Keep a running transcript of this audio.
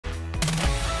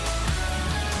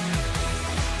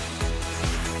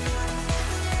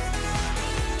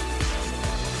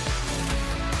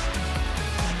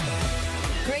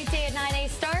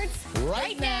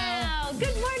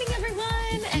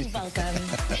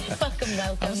Welcome,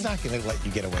 welcome. I was not going to let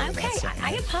you get away with that. Okay,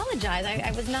 I apologize.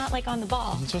 I was not like on the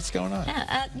ball. What's going on?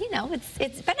 You know,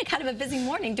 it's been a kind of a busy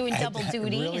morning doing double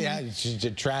duty. Really, she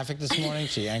did traffic this morning.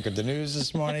 She anchored the news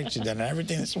this morning. She did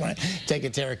everything this morning.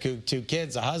 Taking care of 2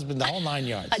 kids, a husband, the whole 9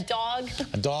 yards. A dog.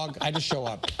 A dog. I just show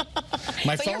up.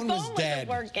 My phone was dead.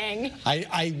 Working.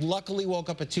 I luckily woke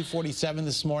up at 2:47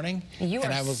 this morning. You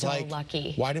and are I was so like,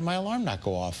 lucky. Why did my alarm not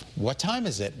go off? What time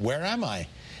is it? Where am I?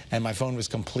 And my phone was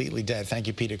completely dead. Thank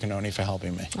you, Peter Canoni, for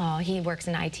helping me. Oh, he works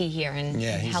in IT here and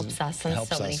helps us on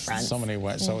so many fronts. So many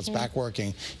ways. So it's back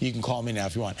working. You can call me now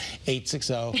if you want.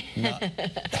 860.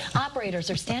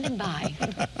 Operators are standing by.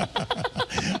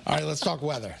 All right, let's talk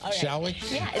weather, shall we?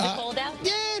 Yeah, is it cold out?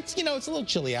 Yeah, it's a little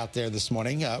chilly out there this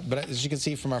morning. But as you can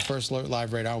see from our first alert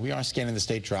live radar, we are scanning the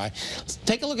state dry. Let's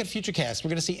take a look at Futurecast. We're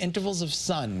going to see intervals of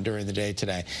sun during the day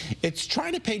today. It's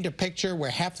trying to paint a picture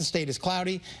where half the state is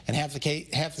cloudy and half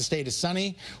the state is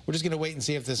sunny. We're just going to wait and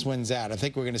see if this wins out. I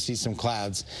think we're going to see some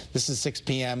clouds. This is 6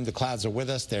 p.m. The clouds are with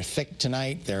us. They're thick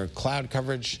tonight. Their cloud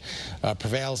coverage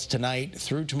prevails tonight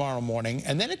through tomorrow morning.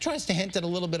 And then it tries to hint at a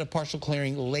little bit of partial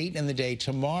clearing late in the day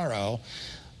tomorrow.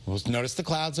 We'll notice the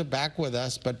clouds are back with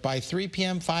us, but by 3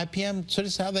 p.m., 5 p.m., so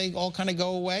just how they all kind of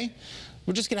go away.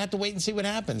 We're just going to have to wait and see what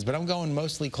happens, but I'm going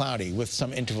mostly cloudy with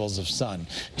some intervals of sun.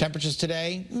 Temperatures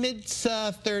today,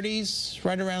 mid-30s,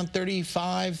 right around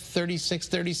 35, 36,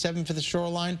 37 for the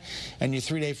shoreline. And your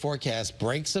 3-day forecast,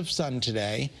 breaks of sun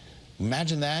today.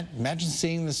 Imagine that. Imagine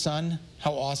seeing the sun.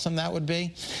 How awesome that would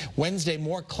be. Wednesday,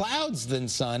 more clouds than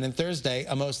sun. And Thursday,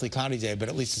 a mostly cloudy day, but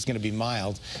at least it's going to be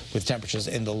mild with temperatures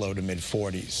in the low to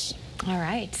mid-40s. All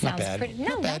right. Sounds pretty.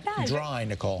 No, not bad. Dry,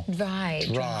 Nicole.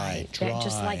 Dry.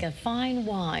 Just like a fine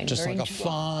wine. Just like a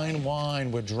fine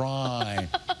wine. We're dry.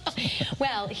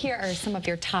 Well, here are some of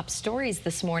your top stories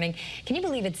this morning. Can you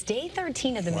believe it's day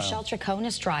 13 of the Michelle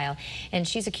Troconis trial, and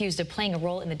she's accused of playing a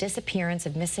role in the disappearance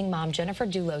of missing mom Jennifer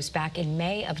Dulos back in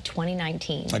May of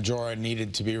 2019. A juror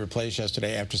needed to be replaced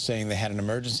yesterday after saying they had an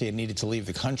emergency and needed to leave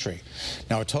the country.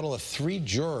 Now, a total of 3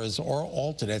 jurors or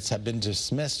alternates have been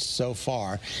dismissed so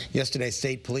far. Yesterday,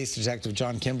 State Police Detective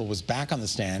John Kimball was back on the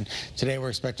stand. Today, we're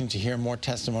expecting to hear more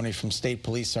testimony from State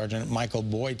Police Sergeant Michael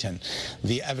Boyton.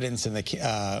 The evidence in the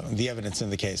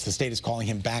case. The state is calling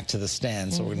him back to the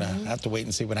stand, so we're going to have to wait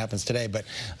and see what happens today. But,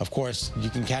 of course, you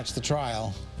can catch the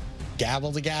trial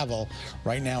gavel to gavel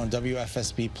right now on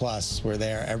WFSB Plus. We're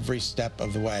there every step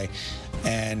of the way.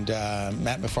 And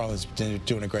Matt McFarland's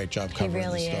doing a great job covering the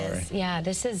story. He really is. Yeah,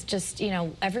 this is just, you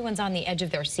know, everyone's on the edge of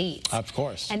their seats. Of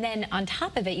course. And then on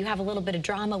top of it, you have a little bit of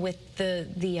drama with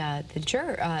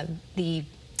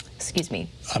excuse me.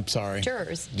 I'm sorry.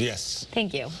 Jurors. Yes.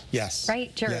 Thank you. Yes.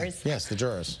 Right? Jurors. Yes, the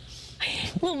jurors.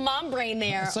 Little mom brain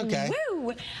there. It's okay.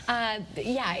 Woo!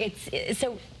 Yeah,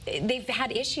 so they've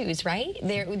had issues, right?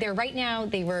 They're right now,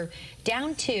 they were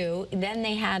down 2, then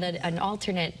they had an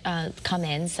alternate come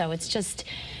in, so it's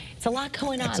a lot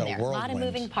going on there. A lot of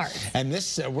moving parts. And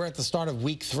this, we're at the start of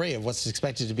week 3 of what's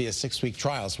expected to be a 6-week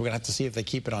trial, so we're going to have to see if they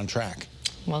keep it on track.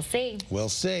 We'll see. We'll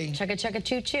see. Chugga chugga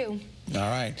choo choo. All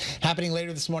right. Happening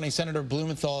later this morning, Senator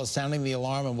Blumenthal is sounding the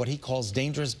alarm on what he calls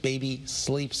dangerous baby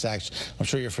sleep sacks. I'm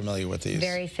sure you're familiar with these.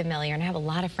 Very familiar, and I have a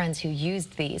lot of friends who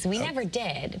used these. We never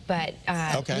did, but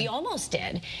we almost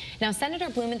did. Now, Senator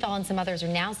Blumenthal and some others are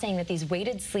now saying that these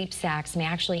weighted sleep sacks may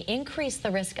actually increase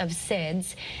the risk of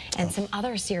SIDS and some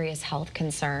other serious health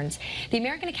concerns. The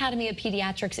American Academy of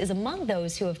Pediatrics is among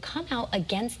those who have come out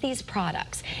against these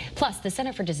products. Plus, the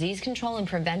Center for Disease Control and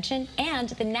Prevention and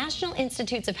the National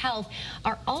Institutes of Health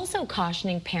are also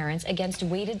cautioning parents against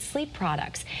weighted sleep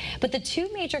products. But the 2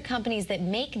 major companies that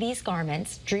make these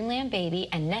garments, Dreamland Baby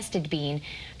and Nested Bean,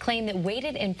 claim that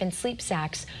weighted infant sleep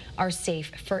sacks are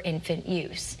safe for infant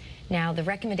use. Now, the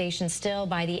recommendation still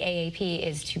by the AAP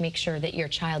is to make sure that your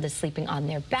child is sleeping on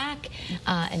their back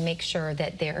and make sure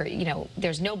that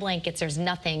there's no blankets, there's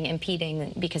nothing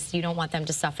impeding, because you don't want them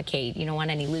to suffocate. You don't want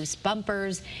any loose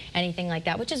bumpers, anything like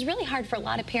that, which is really hard for a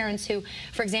lot of parents who,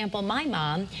 for example, my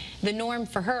mom, the norm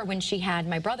for her when she had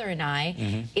my brother and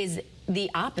I is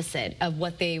the opposite of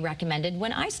what they recommended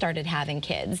when I started having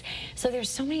kids. So there's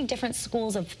so many different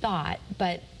schools of thought,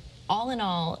 but all in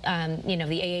all, you know,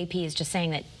 the AAP is just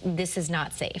saying that this is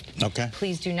not safe. Okay.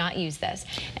 Please do not use this.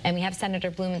 And we have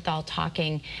Senator Blumenthal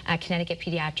talking at Connecticut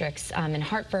Pediatrics in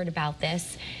Hartford about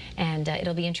this. And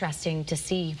it'll be interesting to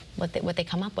see what they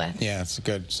come up with. Yeah, it's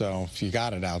good. So if you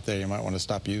got it out there, you might want to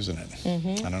stop using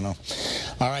it. I don't know.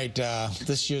 All right,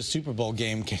 this year's Super Bowl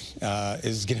game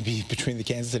is going to be between the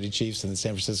Kansas City Chiefs and the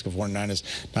San Francisco 49ers.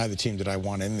 Neither team did I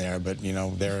want in there, but, you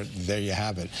know, there you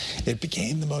have it. It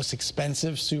became the most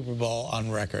expensive Super Bowl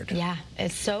on record. Yeah,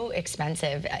 it's so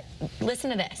expensive. Listen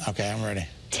to this. Okay, I'm ready.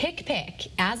 TickPick,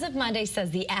 as of Monday, says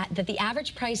that the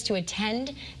average price to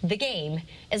attend the game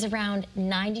is around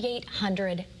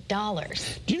 $9,800.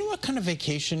 Do you know what kind of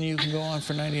vacation you can go on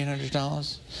for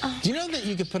 $9,800? Do you know that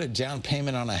you could put a down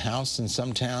payment on a house in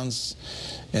some towns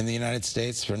in the United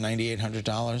States for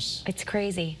 $9,800? It's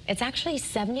crazy. It's actually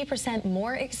 70%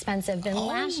 more expensive than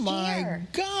last year. Oh my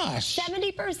gosh.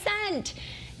 70%.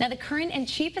 Now, the current and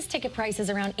cheapest ticket price is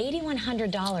around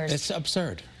 $8,100. It's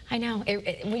absurd. I know.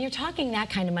 When you're talking that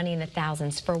kind of money in the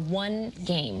thousands for one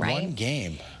game, right? One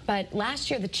game. But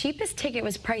last year, the cheapest ticket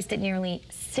was priced at nearly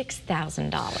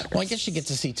 $6,000. Well, I guess you get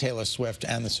to see Taylor Swift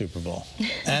and the Super Bowl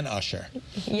and Usher.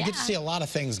 Yeah. You get to see a lot of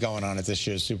things going on at this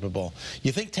year's Super Bowl.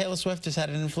 You think Taylor Swift has had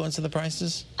an influence on the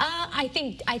prices? I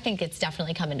think it's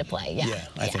definitely come into play. Yeah. Yeah,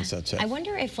 I think so too. I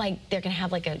wonder if they're gonna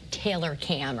have a Taylor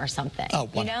cam or something. Oh,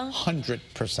 100%. You know?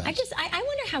 I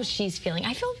wonder how she's feeling.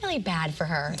 I feel really bad for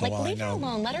her. Leave her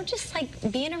alone. Let her just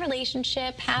be in a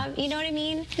relationship. You know what I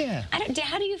mean? Yeah.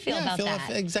 How do you feel about that? I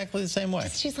feel exactly the same way.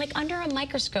 She's under a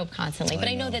microscope constantly, but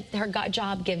I know that her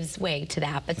job gives way to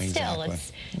that. But still,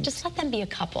 it's just let them be a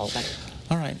couple.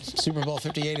 All right, Super Bowl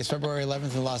 58 is February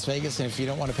 11th in Las Vegas, and if you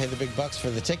don't want to pay the big bucks for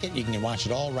the ticket, you can watch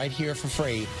it all right here for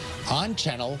free on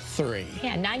Channel 3.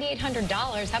 Yeah,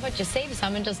 $9,800. How about you save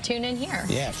some and just tune in here?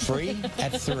 Yeah, free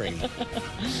at 3.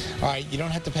 All right, you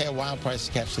don't have to pay a wild price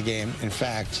to catch the game. In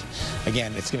fact,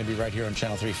 again, it's going to be right here on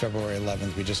Channel 3, February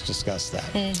 11th. We just discussed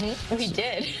that. We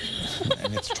did.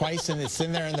 And it's twice, and it's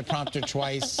in there in the prompter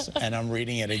twice, and I'm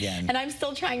reading it again. And I'm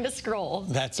still trying to scroll.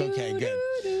 That's okay, good.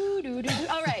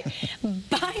 All right,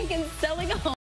 buying and selling a home.